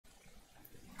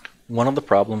One of the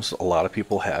problems a lot of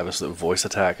people have is that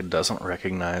VoiceAttack doesn't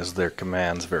recognize their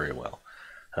commands very well.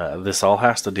 This all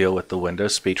has to deal with the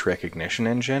Windows speech recognition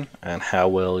engine and how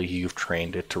well you've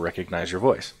trained it to recognize your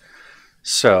voice.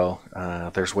 So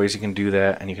there's ways you can do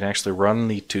that, and you can actually run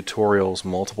the tutorials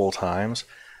multiple times.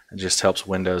 It just helps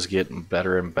Windows get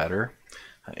better and better.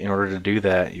 In order to do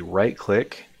that, you right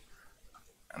click,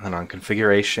 and then on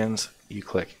configurations you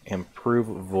click improve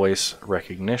voice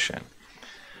recognition.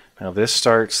 Now this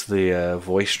starts the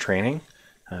voice training,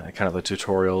 kind of the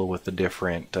tutorial with the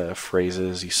different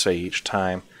phrases you say each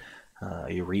time.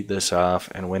 You read this off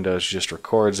and Windows just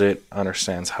records it,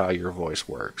 understands how your voice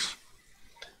works.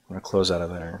 I'm going to close out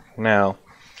of there. Now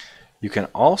you can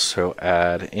also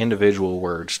add individual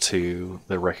words to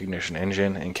the recognition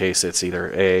engine in case it's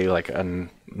either like a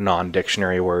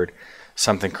non-dictionary word,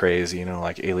 something crazy,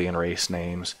 like alien race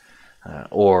names,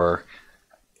 or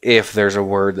if there's a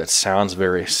word that sounds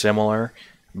very similar,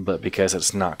 but because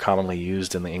it's not commonly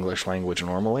used in the English language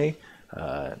normally,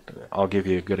 I'll give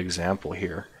you a good example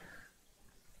here.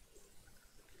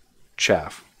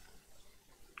 Chaff,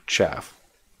 chaff,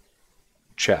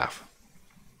 chaff.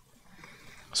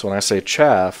 So when I say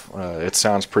chaff, it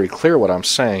sounds pretty clear what I'm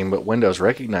saying, but Windows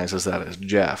recognizes that as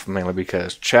Jeff, mainly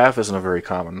because chaff isn't a very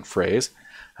common phrase.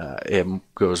 It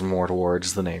goes more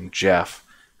towards the name Jeff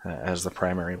as the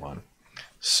primary one.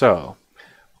 So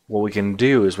what we can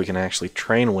do is we can actually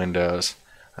train Windows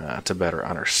to better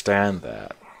understand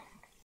that.